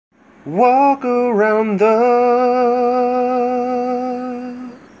Walk around the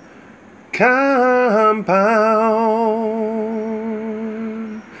compound,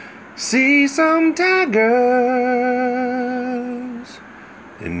 see some tigers,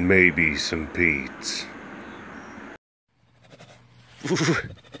 and maybe some Pete's.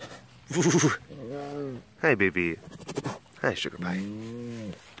 Hi, baby. Hi, sugar pie.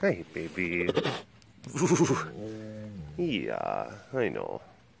 Hi, baby. Yeah, I know.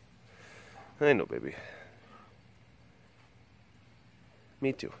 I know, baby.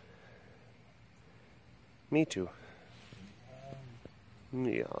 Me too. Me too.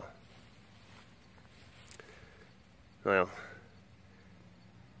 Yeah. Well,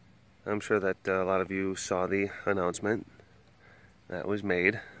 I'm sure that a lot of you saw the announcement that was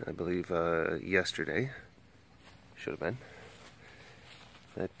made, I believe, yesterday. Should have been.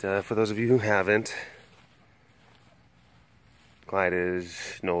 But for those of you who haven't, Clyde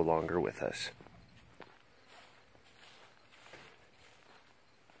is no longer with us.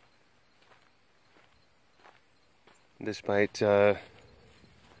 Despite our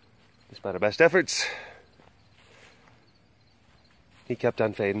best efforts, he kept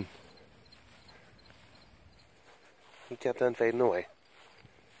on fading. He kept on fading away.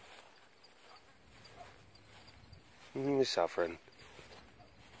 He was suffering.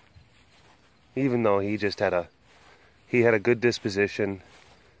 Even though he just had a good disposition,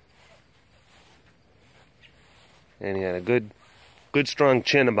 and he had a good strong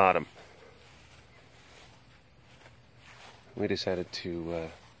chin about him. We decided to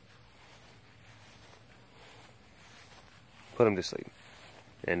put him to sleep,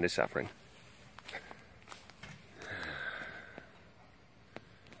 end his suffering.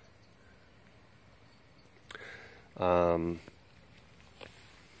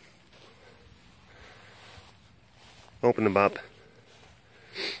 Opened him up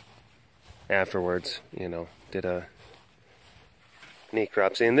afterwards, you know, did a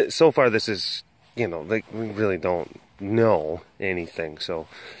necropsy, and so far this is, you know, like, we really don't know anything, so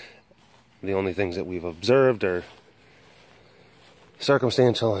the only things that we've observed are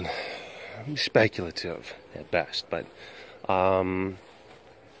circumstantial and speculative at best. But yeah,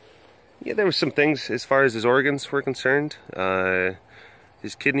 there were some things as far as his organs were concerned.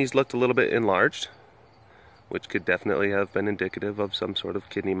 His kidneys looked a little bit enlarged, which could definitely have been indicative of some sort of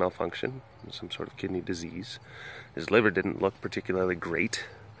kidney malfunction, some sort of kidney disease. His liver didn't look particularly great.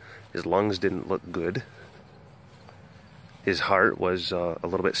 His lungs didn't look good. His heart was a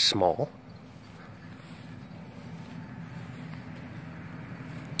little bit small.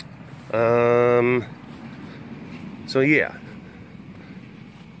 So yeah,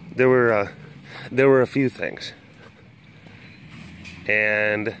 there were a few things,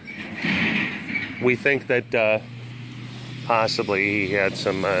 and we think that possibly he had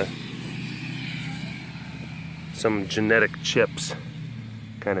some genetic chips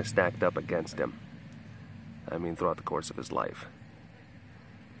kind of stacked up against him. I mean, throughout the course of his life,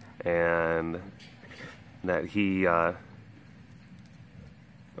 and that he, I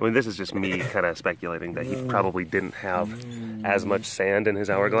mean, this is just me kind of speculating that he probably didn't have as much sand in his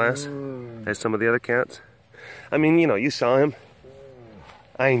hourglass as some of the other cats. I mean, you know, you saw him.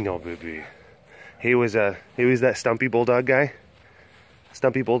 I know, baby. He was that stumpy bulldog guy,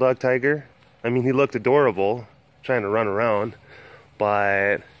 stumpy bulldog tiger. I mean, he looked adorable, trying to run around,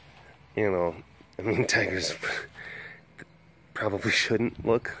 but, you know, I mean, tigers probably shouldn't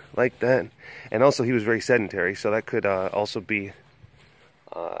look like that. And also, he was very sedentary, so that could also be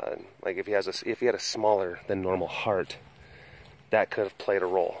like if he had a smaller than normal heart, that could have played a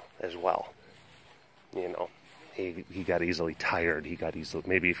role as well. You know, he got easily tired.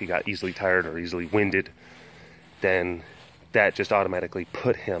 Maybe if he got easily tired or easily winded, then that just automatically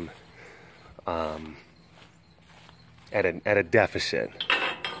put him at a deficit.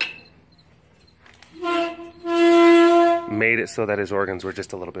 Made it so that his organs were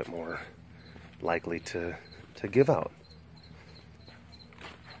just a little bit more likely to give out.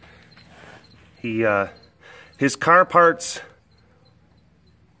 His car parts,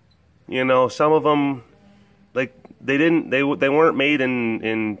 you know, some of them, like, they weren't made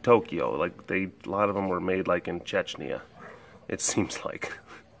in Tokyo. Like, a lot of them were made like in Chechnya, it seems like.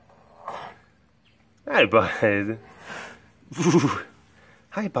 Hi, bud.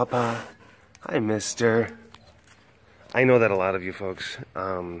 Hi, Papa. Hi, mister. I know that a lot of you folks,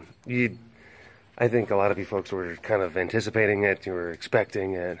 I think a lot of you folks were kind of anticipating it, you were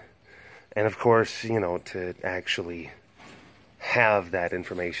expecting it, and of course, you know, to actually have that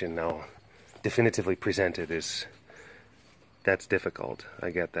information now definitively presented that's difficult.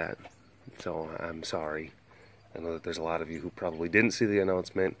 I get that. So I'm sorry I know that there's a lot of you who probably didn't see the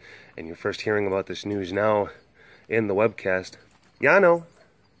announcement, and you're first hearing about this news now in the webcast. Yano!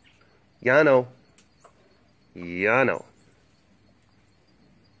 Yano! Yano!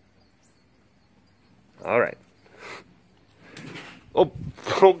 Alright. Oh!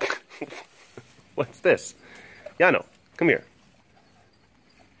 What's this? Yano, come here.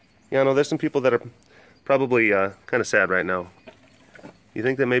 Yano, there's some people that are probably kind of sad right now. You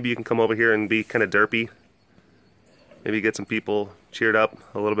think that maybe you can come over here and be kind of derpy? Maybe get some people cheered up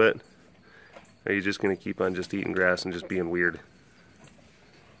a little bit? Or are you just going to keep on just eating grass and just being weird?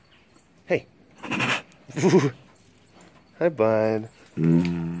 Hey. Hi, bud.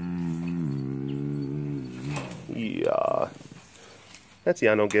 Yeah. That's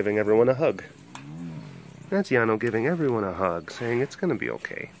Yano giving everyone a hug. That's Yano giving everyone a hug, saying it's going to be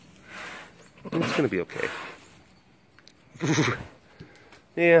okay. It's going to be okay.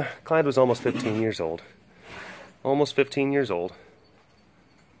 Yeah, Clyde was almost 15 years old. Almost 15 years old.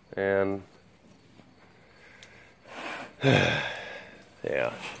 And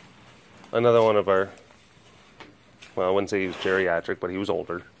yeah. Another one of our, well, I wouldn't say he was geriatric, but he was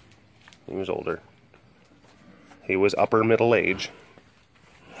older. He was older. He was upper middle age.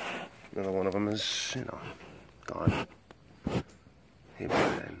 Another one of them is, you know, gone. Hey,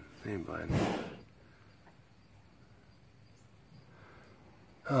 bud. Hey, bud.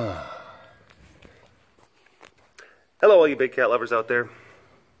 Hello, all you big cat lovers out there.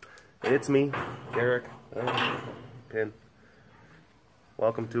 It's me, Derek. Pin.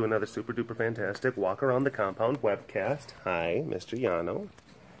 Welcome to another super duper fantastic Walk Around the Compound webcast. Hi, Mr. Yano.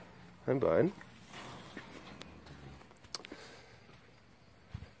 Hi, bud.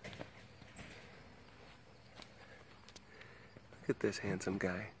 Look at this handsome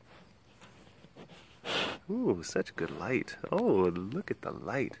guy. Ooh, such good light. Oh, look at the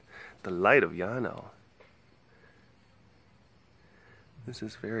light. The light of Yano. This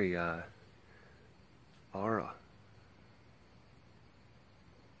is very, aura.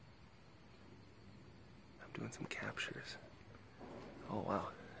 I'm doing some captures. Oh, wow.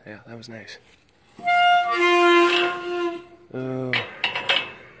 Yeah, that was nice. Oh,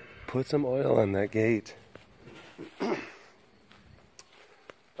 put some oil on that gate.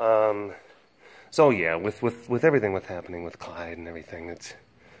 So yeah, with everything that's happening with Clyde and everything, it's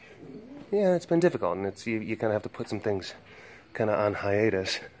been difficult, and it's you kind of have to put some things kind of on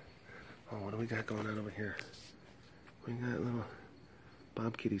hiatus. Oh, what do we got going on over here? We got little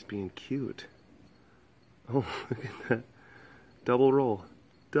Bob kitties being cute. Oh, look at that. Double roll.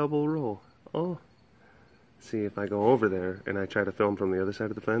 Double roll. Oh. See, if I go over there and I try to film from the other side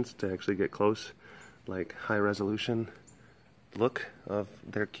of the fence to actually get close, like high resolution look of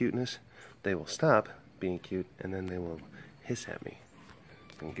their cuteness, they will stop being cute and then they will hiss at me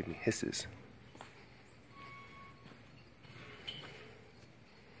and give me hisses.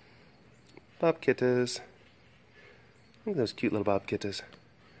 Bob kittas. Look at those cute little Bob kittas.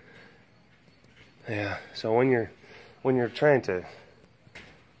 Yeah, so when you're trying to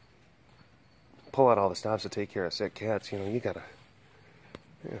pull out all the stops to take care of sick cats, you know, you gotta,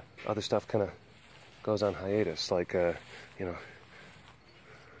 other stuff kind of goes on hiatus, like, you know,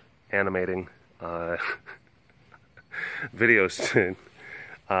 animating videos to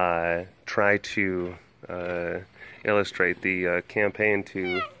try to illustrate the campaign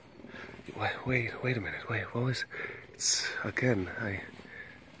to. Wait a minute. Wait, what was? It's again.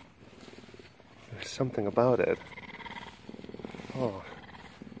 There's something about it. Oh,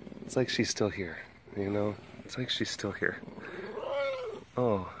 it's like she's still here. You know, it's like she's still here.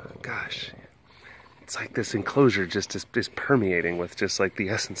 Oh gosh. It's like this enclosure just is permeating with just like the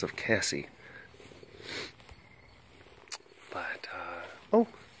essence of Cassie. But, oh,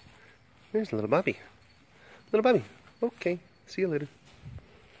 there's little Bobby. Little Bobby. Okay, see you later.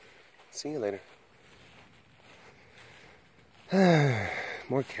 See you later.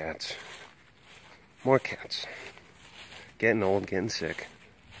 More cats. More cats. Getting old, getting sick.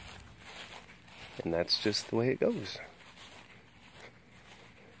 And that's just the way it goes.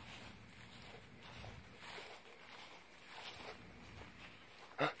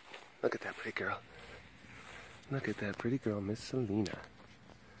 Look at that pretty girl. Look at that pretty girl, Miss Selena.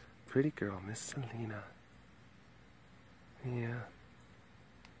 Pretty girl, Miss Selena. Yeah.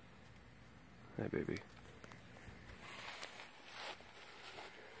 Hi, baby.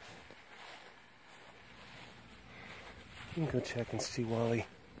 You can go check and see Wally.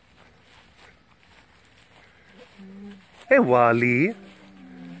 Hey, Wally.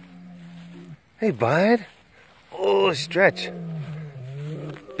 Hey, bud. Oh, stretch.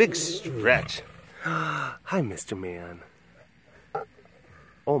 Big stretch. Hi, Mr. Man.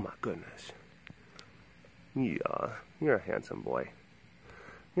 Oh, my goodness. Yeah, you're a handsome boy.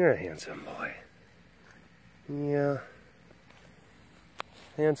 You're a handsome boy. Yeah.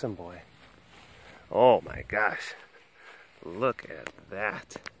 Handsome boy. Oh my gosh. Look at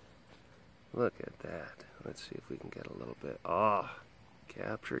that. Look at that. Let's see if we can get a little bit. Oh,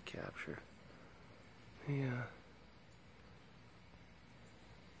 capture, capture. Yeah.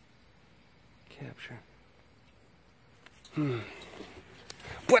 Capture.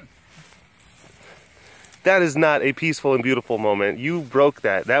 What? That is not a peaceful and beautiful moment. You broke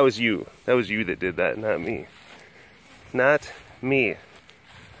that. That was you. That was you that did that, not me. Not me.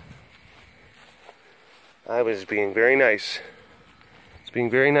 I was being very nice. I was being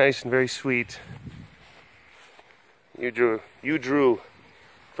very nice and very sweet. You drew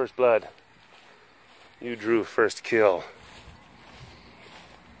first blood. You drew first kill.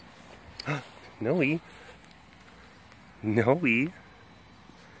 Noe. Noe.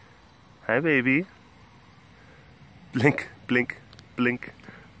 Hi, baby. Blink, blink, blink,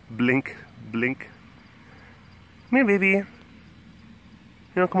 blink, blink. Come here, baby. You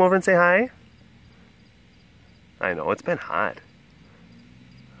wanna come over and say hi? I know, it's been hot.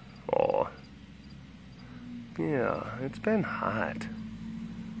 Oh. Yeah, it's been hot.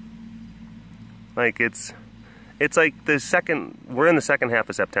 Like, it's like we're in the second half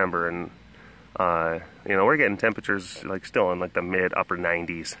of September, and, you know, we're getting temperatures, like, still in, like, the mid-upper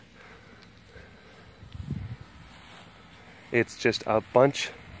 90s. It's just a bunch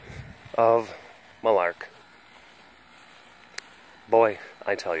of malark. Boy,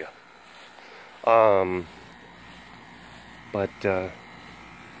 I tell you. But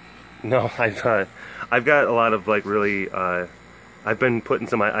no, I've got a lot of, like, really, I've been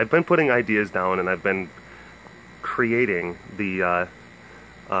putting ideas down, and I've been creating the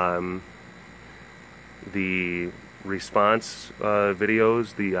response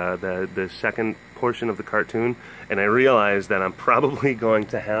videos, the second portion of the cartoon, and I realized that I'm probably going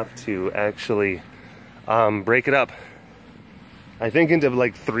to have to actually break it up, I think, into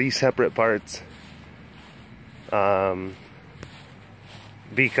like 3 separate parts,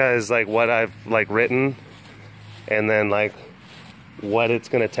 because like what I've like written, and then like what it's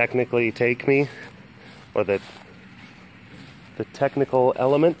gonna technically take me, or the technical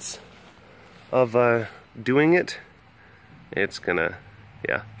elements of doing it, it's gonna,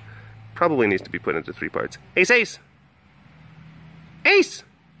 yeah, probably needs to be put into 3 parts. Ace, Ace! Ace!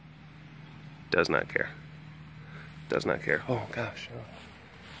 Does not care. Does not care. Oh gosh.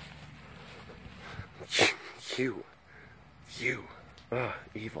 Oh. You. Ah,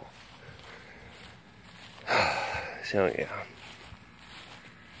 evil. So yeah.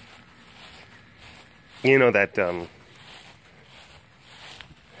 You know that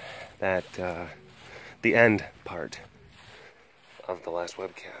the end part of the last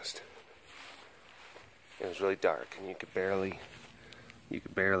webcast, it was really dark and you could barely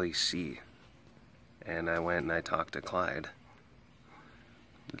see. And I went and I talked to Clyde.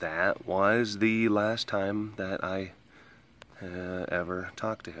 That was the last time that I ever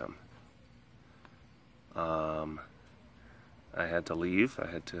talked to him. I had to leave. I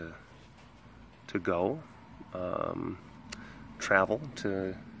had to go travel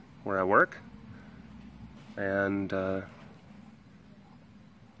to where I work, and the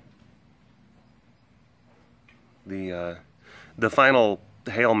final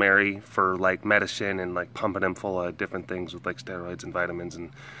Hail Mary for like medicine and like pumping him full of different things with like steroids and vitamins,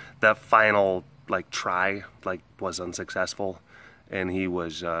 and that final like try like was unsuccessful, and he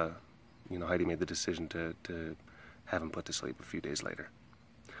was you know, Heidi made the decision to have him put to sleep a few days later,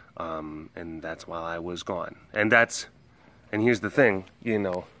 and that's while I was gone. And here's the thing, you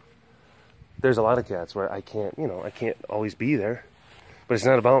know, there's a lot of cats where I can't always be there, but it's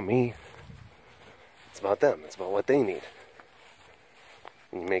not about me. It's about them. It's about what they need.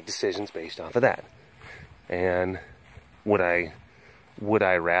 And you make decisions based off of that. And would I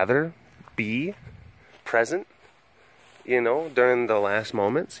rather be present, you know, during the last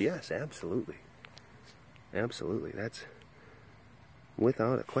moments? Yes, absolutely. Absolutely. That's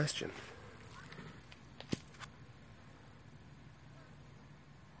without a question.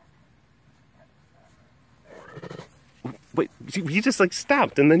 Wait, you just like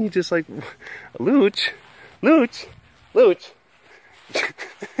stopped, and then you just like, Looch.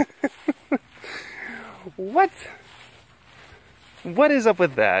 What? What is up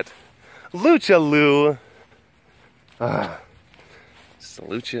with that? Lucha-Lou. Ah. This is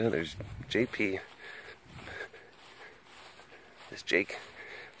Lucha, there's JP. There's Jake.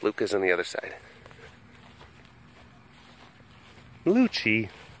 Luca's on the other side. Lucci.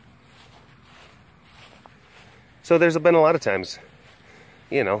 So there's been a lot of times,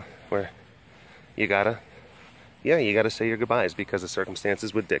 you know, where you gotta yeah, you got to say your goodbyes because the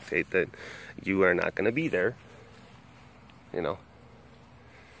circumstances would dictate that you are not going to be there, you know,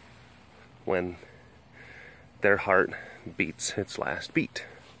 when their heart beats its last beat.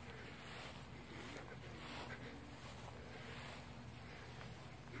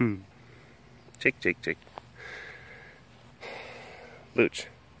 Jake. Luch.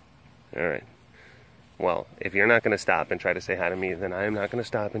 Alright. Well, if you're not going to stop and try to say hi to me, then I am not going to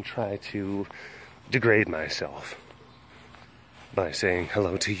stop and try to degrade myself by saying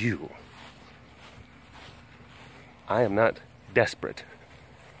hello to you. I am not desperate.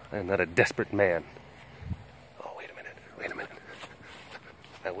 I am not a desperate man. Oh, wait a minute.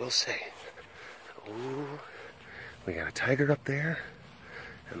 I will say, ooh, we got a tiger up there,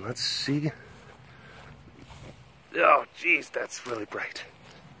 and let's see. Oh, jeez, that's really bright.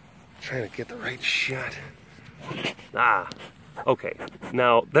 I'm trying to get the right shot. Ah, okay.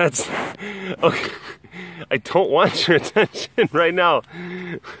 Now, that's... Okay. I don't want your attention right now.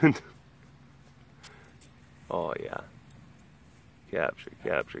 Oh, yeah.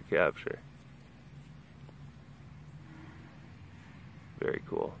 Capture. Very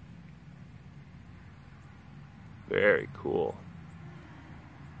cool. Very cool.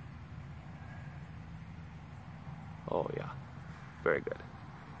 Oh, yeah. Very good.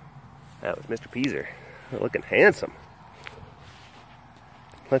 That was Mr. Peaser. Looking handsome.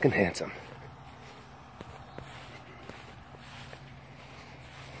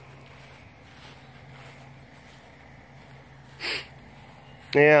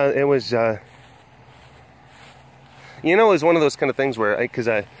 Yeah, it was, you know, it was one of those kind of things where, because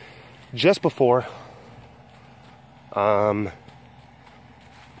just before,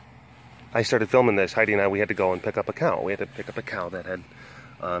 I started filming this, Heidi and I, we had to go and pick up a cow. We had to pick up a cow that had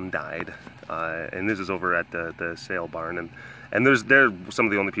died, and this is over at the sale barn, and they're some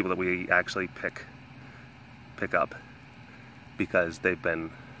of the only people that we actually pick up, because they've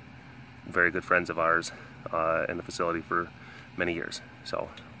been very good friends of ours in the facility for many years. So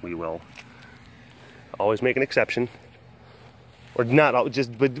we will always make an exception, or not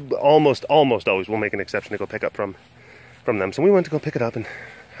just, but almost always we'll make an exception to go pick up from them. So we went to go pick it up, and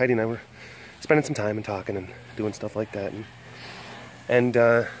Heidi and I were spending some time and talking and doing stuff like that, and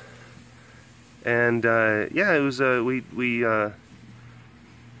yeah, it was we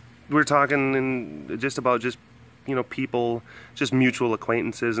were talking and just about you know, people, just mutual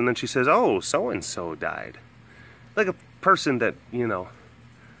acquaintances, and then she says, "Oh, so and so died," like a person that, you know,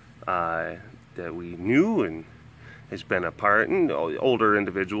 that we knew and has been a part, and older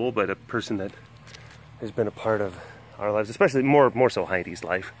individual, but a person that has been a part of our lives, especially more so Heidi's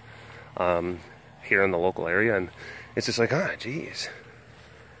life, here in the local area. And it's just like, ah, geez,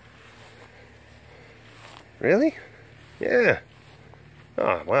 really? Yeah.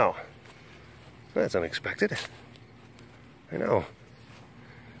 Oh, wow, that's unexpected. I know.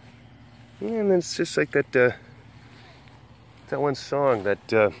 And it's just like that one song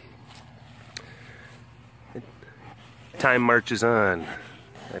that Time Marches On,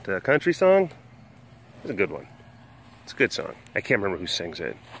 that country song. It's a good one. It's a good song. I can't remember who sings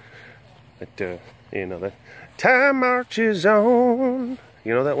it. But, you know, that time marches on.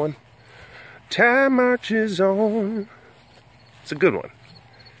 You know that one? Time marches on. It's a good one.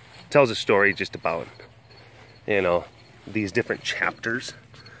 It tells a story just about, you know, these different chapters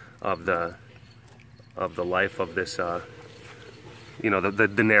of the life of this, you know,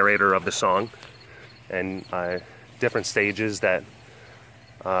 the narrator of the song, and different stages that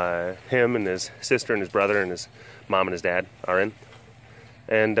him and his sister and his brother and his mom and his dad are in.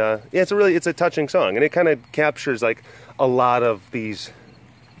 And yeah, it's a touching song, and it kind of captures like a lot of these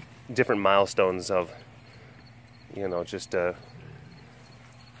different milestones of, you know, just an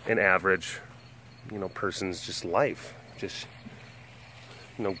average, you know, person's just life, just,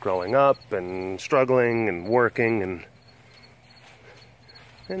 you know, growing up and struggling and working, and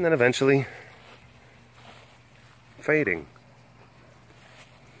then eventually fading,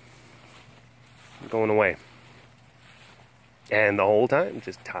 going away. And the whole time,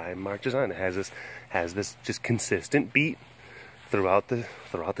 just time marches on. It has this just consistent beat throughout the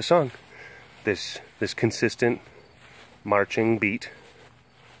song. This consistent marching beat.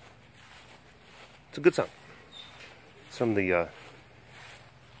 It's a good song. It's from the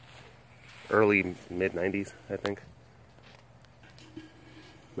early mid-90s, I think.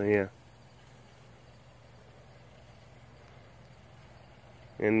 But yeah.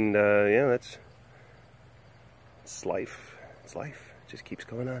 And yeah, it's life. It's life. It just keeps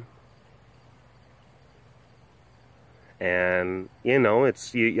going on. And, you know, I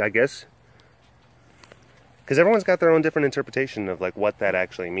guess, because everyone's got their own different interpretation of, like, what that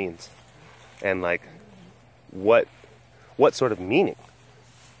actually means. And, like, what sort of meaning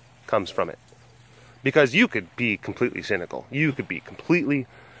comes from it. Because you could be completely cynical. You could be completely,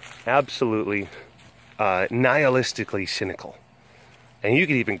 absolutely, nihilistically cynical. And you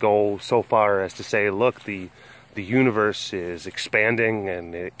could even go so far as to say, look, the universe is expanding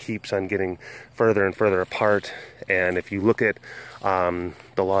and it keeps on getting further and further apart. And if you look at the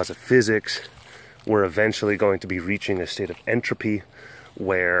laws of physics, we're eventually going to be reaching a state of entropy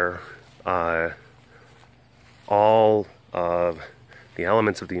where all of the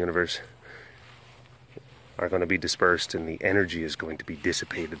elements of the universe are going to be dispersed and the energy is going to be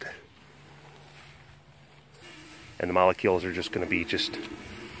dissipated. And the molecules are just going to be just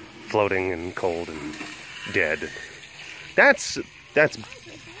floating and cold and dead. That's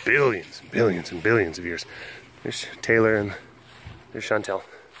billions and billions and billions of years. There's Taylor and there's Chantel,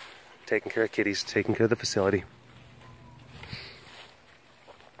 taking care of kitties, taking care of the facility.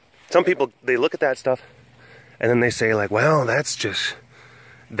 Some people, they look at that stuff and then they say like, well, that's just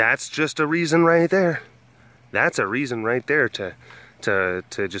a reason right there. That's a reason right there to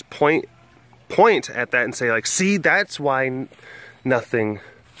just point at that and say like, see, that's why nothing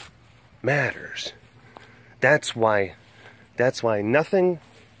matters. That's why nothing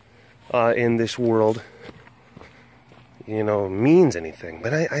in this world, means anything.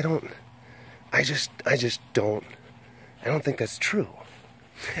 But I don't think that's true.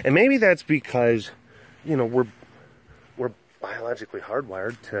 And maybe that's because, we're biologically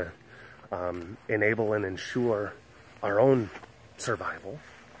hardwired to enable and ensure our own survival,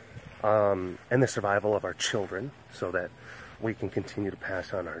 and the survival of our children, so that we can continue to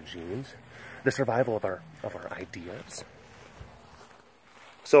pass on our genes, the survival of our ideas.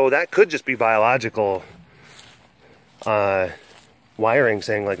 So that could just be biological wiring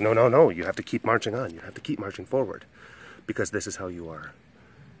saying like, no, you have to keep marching on, you have to keep marching forward, because this is how you are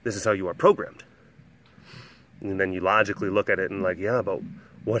programmed. And then you logically look at it and like, yeah, but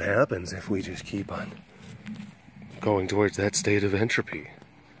what happens if we just keep on going towards that state of entropy?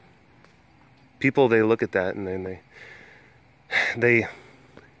 People, they look at that and then they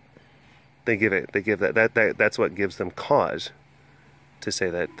give that's what gives them cause to say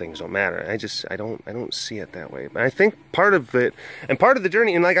that things don't matter. I don't see it that way. But I think part of it, and part of the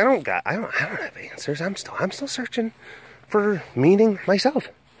journey, and like I don't have answers. I'm still searching for meaning myself.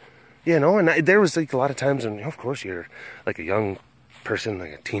 And there was like a lot of times when, of course, you're like a young person,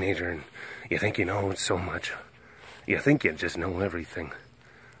 like a teenager, and you think you know so much. You think you just know everything.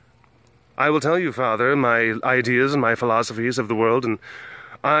 I will tell you, Father, my ideas and my philosophies of the world, and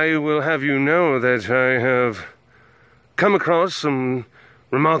I will have you know that I have come across some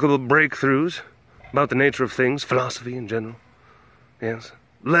remarkable breakthroughs about the nature of things, philosophy in general. Yes.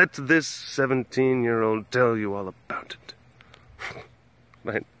 Let this 17-year-old tell you all about it.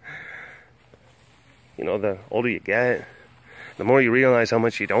 But, the older you get, the more you realize how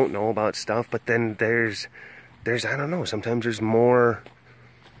much you don't know about stuff, but then there's I don't know, sometimes there's more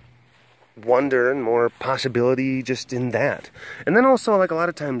wonder and more possibility just in that. And then also, like a lot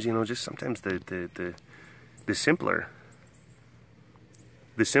of times, just sometimes the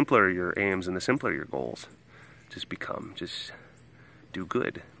simpler your aims and the simpler your goals just become. Just do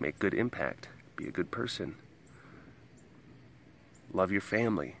good, make good impact, be a good person, love your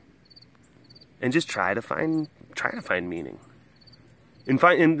family, and just try to find meaning.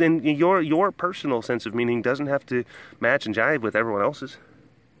 And then your personal sense of meaning doesn't have to match and jive with everyone else's.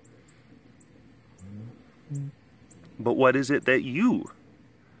 But what is it that you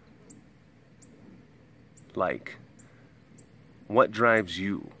like? What drives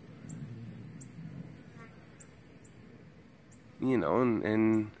you? And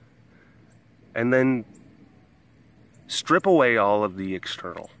then strip away all of the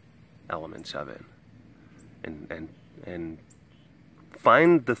external elements of it, and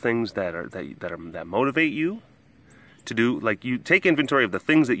find the things that motivate you to do. Like, you take inventory of the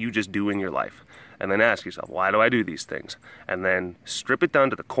things that you just do in your life, and then ask yourself, why do I do these things? And then strip it down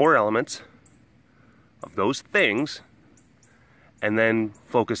to the core elements of those things, and then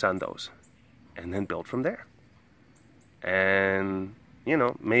focus on those, and then build from there. And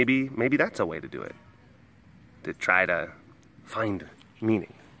maybe that's a way to do it, to try to find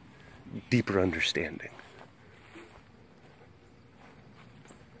meaning, deeper understanding,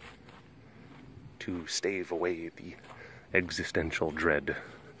 to stave away the existential dread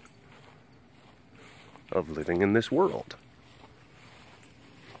of living in this world.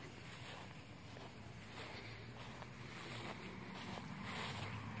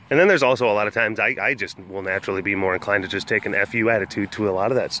 And then there's also a lot of times I just will naturally be more inclined to just take an FU attitude to a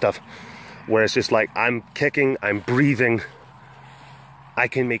lot of that stuff, where it's just like, I'm kicking, I'm breathing, I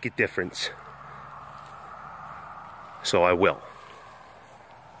can make a difference. So I will.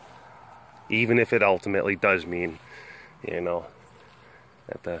 Even if it ultimately does mean, you know,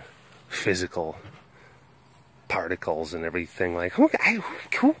 that the physical particles and everything, like, who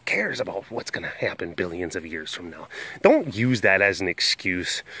cares about what's going to happen billions of years from now? Don't use that as an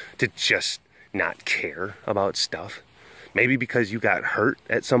excuse to just not care about stuff. Maybe because you got hurt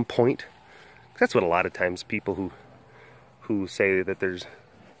at some point. That's what a lot of times people who say that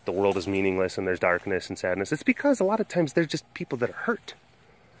the world is meaningless and there's darkness and sadness, it's because a lot of times they're just people that are hurt.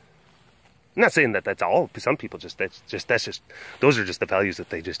 I'm not saying that that's all. Some people those are just the values that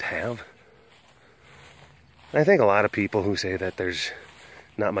they just have. I think a lot of people who say that there's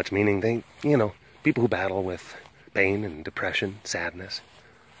not much meaning, people who battle with pain and depression, sadness,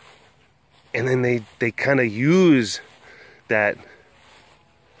 and then they kind of use that,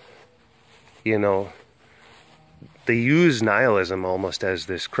 they use nihilism almost as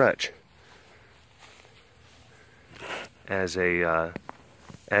this crutch, as a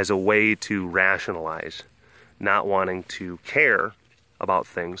way to rationalize not wanting to care about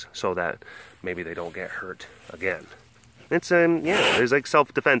things so that maybe they don't get hurt again. It's there's like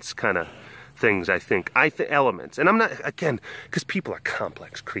self-defense kind of things, I think elements. And I'm not, again, because people are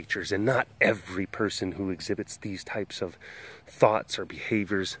complex creatures, and not every person who exhibits these types of thoughts or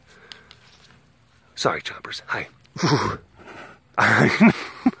behaviors. Sorry, Chompers. Hi.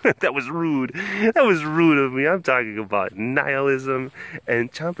 That was rude. That was rude of me. I'm talking about nihilism,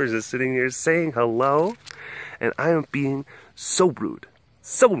 and Chompers is sitting here saying hello, and I am being so rude.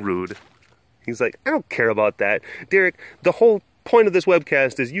 So rude. He's like, I don't care about that. Derek, the whole point of this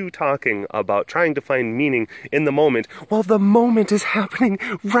webcast is you talking about trying to find meaning in the moment. Well, the moment is happening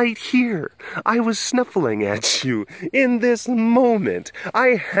right here. I was snuffling at you in this moment.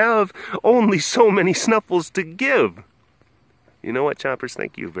 I have only so many snuffles to give. You know what, Choppers?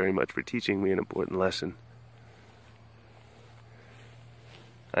 Thank you very much for teaching me an important lesson.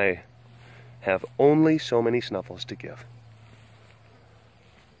 I have only so many snuffles to give.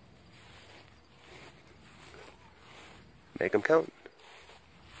 Make them count.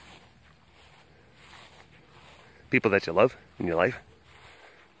 People that you love in your life.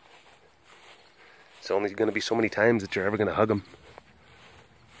 It's only going to be so many times that you're ever going to hug them.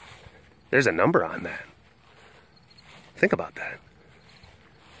 There's a number on that. Think about that.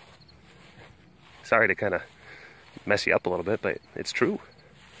 Sorry to kind of mess you up a little bit, but it's true.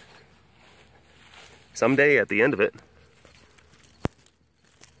 Someday at the end of it,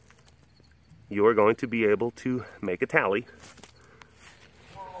 you're going to be able to make a tally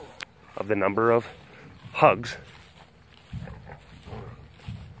of the number of hugs,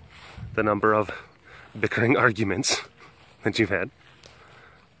 the number of bickering arguments that you've had,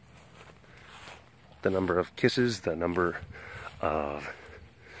 the number of kisses, the number of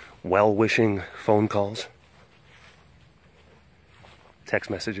well-wishing phone calls, text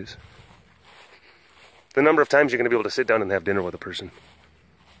messages, the number of times you're going to be able to sit down and have dinner with a person.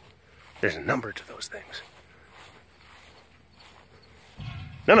 There's a number to those things.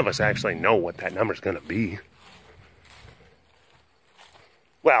 None of us actually know what that number's going to be.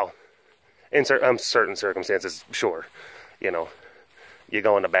 Well, in certain circumstances, sure. You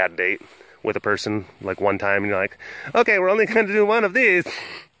go on a bad date with a person like one time and you're like, okay, we're only going to do one of these.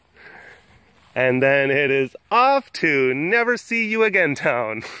 And then it is off to never see you again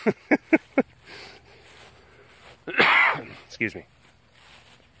town. Excuse me.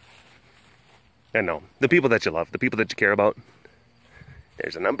 And no, the people that you love, the people that you care about,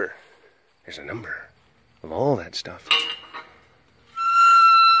 there's a number. There's a number of all that stuff.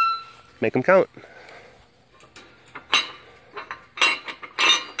 Make them count.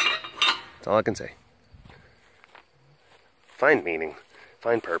 That's all I can say. Find meaning,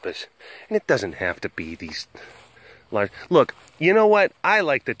 find purpose, and it doesn't have to be these large... Look, you know what? I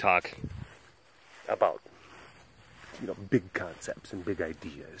like to talk about, big concepts and big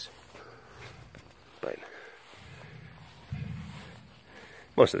ideas. But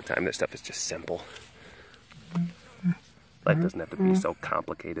most of the time, this stuff is just simple. Life doesn't have to be so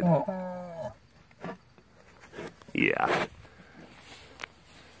complicated. Yeah.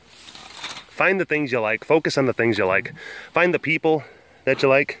 Find the things you like. Focus on the things you like. Find the people that you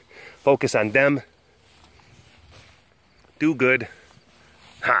like. Focus on them. Do good.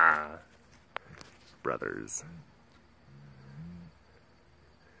 Ha! Brothers.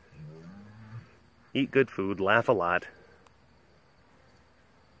 Eat good food, laugh a lot.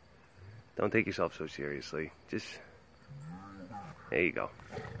 Don't take yourself so seriously. Just, there you go.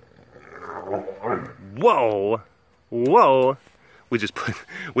 Whoa! Whoa! We just put,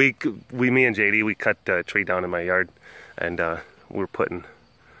 me and JD, we cut a tree down in my yard, and we're putting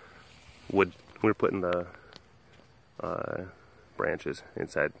wood, we're putting the branches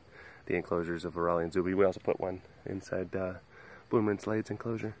inside the enclosures of Aurelian Zuby. We also put one inside Bloomer and Slade's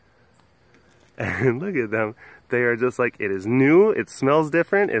enclosure. And look at them. They are just like, it is new, it smells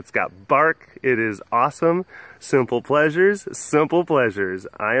different, it's got bark, it is awesome. Simple pleasures, simple pleasures.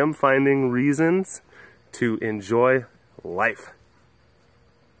 I am finding reasons to enjoy life.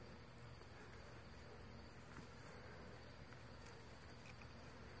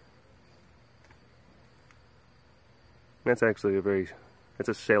 That's actually that's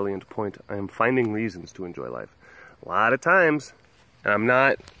a salient point. I am finding reasons to enjoy life. A lot of times, and I'm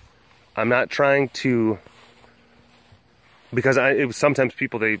not trying to, because sometimes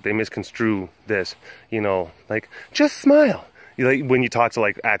people, they misconstrue this, you know, like, just smile. You know, like, when you talk to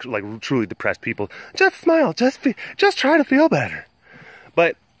like truly depressed people, just smile, just try to feel better.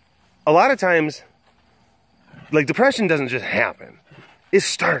 But a lot of times, like, depression doesn't just happen. It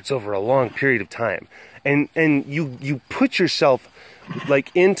starts over a long period of time. And you put yourself like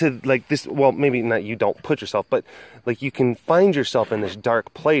into like this, well, maybe not, you don't put yourself, but like you can find yourself in this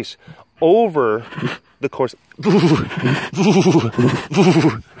dark place over the course.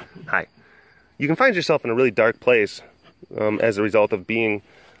 Hi. You can find yourself in a really dark place as a result of being,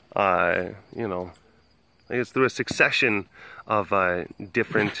 you know, I guess through a succession of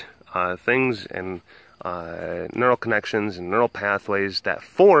different things and neural connections and neural pathways that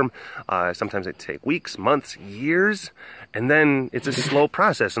form. Sometimes it takes weeks, months, years, and then it's a slow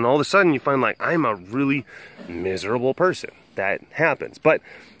process, and all of a sudden you find like, I'm a really miserable person. That happens. But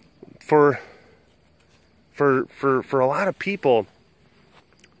for a lot of people,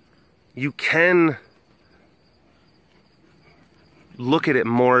 you can look at it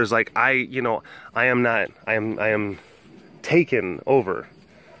more as like, I am taken over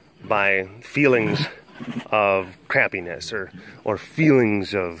by feelings of crappiness or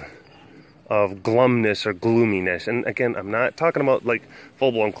feelings of glumness or gloominess. And again, I'm not talking about like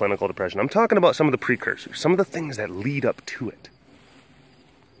full-blown clinical depression. I'm talking about some of the precursors, some of the things that lead up to it.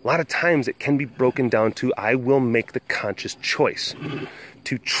 A lot of times it can be broken down to, I will make the conscious choice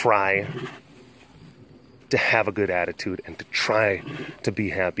to try to have a good attitude and to try to be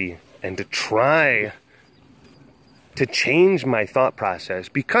happy and to try to change my thought process,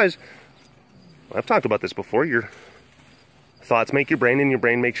 because I've talked about this before. Your thoughts make your brain, and your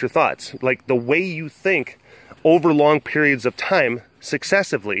brain makes your thoughts. Like, the way you think over long periods of time,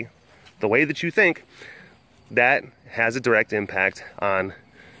 successively, the way that you think, that has a direct impact on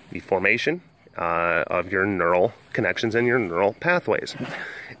the formation of your neural connections and your neural pathways.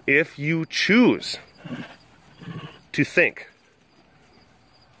 If you choose to think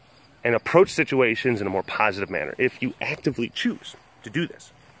and approach situations in a more positive manner, if you actively choose to do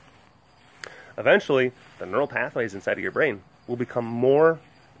this, eventually, the neural pathways inside of your brain will become more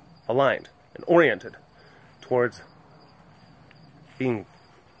aligned and oriented towards being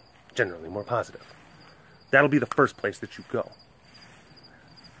generally more positive. That'll be the first place that you go.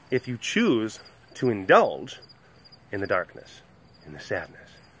 If you choose to indulge in the darkness, in the sadness,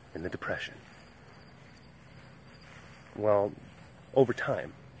 in the depression, well, over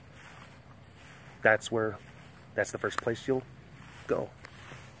time, that's the first place you'll go.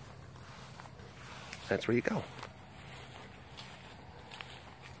 That's where you go.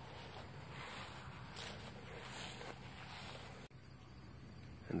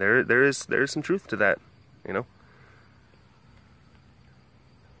 And there is some truth to that, you know.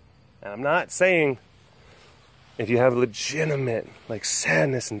 And I'm not saying if you have legitimate like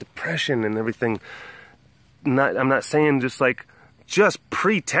sadness and depression and everything, I'm not saying just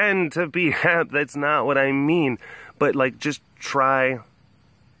pretend to be happy. That's not what I mean. But like, just try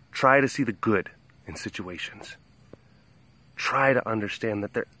to see the good in situations. Try to understand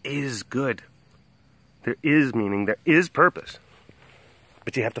that there is good. There is meaning. There is purpose.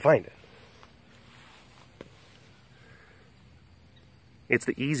 But you have to find it. It's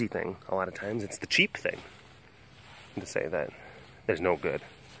the easy thing a lot of times. It's the cheap thing to say that there's no good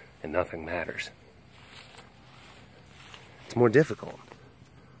and nothing matters. It's more difficult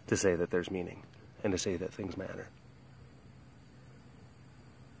to say that there's meaning and to say that things matter.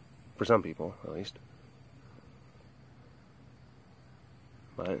 For some people, at least.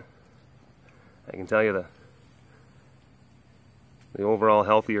 But I can tell you the overall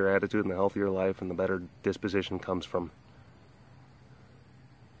healthier attitude and the healthier life and the better disposition comes from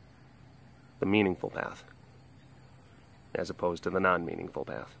the meaningful path as opposed to the non-meaningful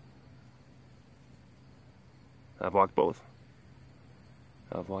path. I've walked both.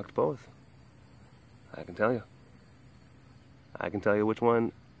 I can tell you. I can tell you which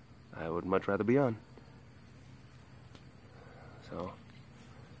one I would much rather be on. So,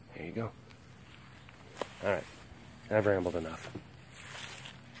 there you go. Alright. I've rambled enough.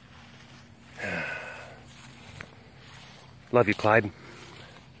 Love you, Clyde.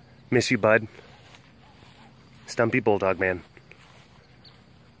 Miss you, bud. Stumpy Bulldog Man.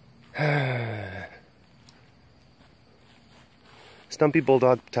 Stumpy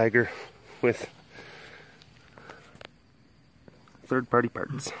Bulldog Tiger with third-party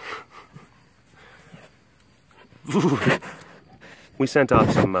parts. We sent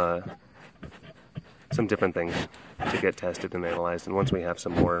off some different things to get tested and analyzed, and once we have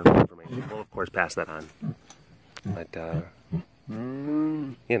some more information, we'll of course pass that on. But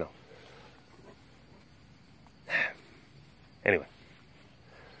you know. Anyway,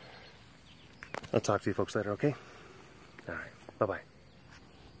 I'll talk to you folks later, okay? All right, bye-bye.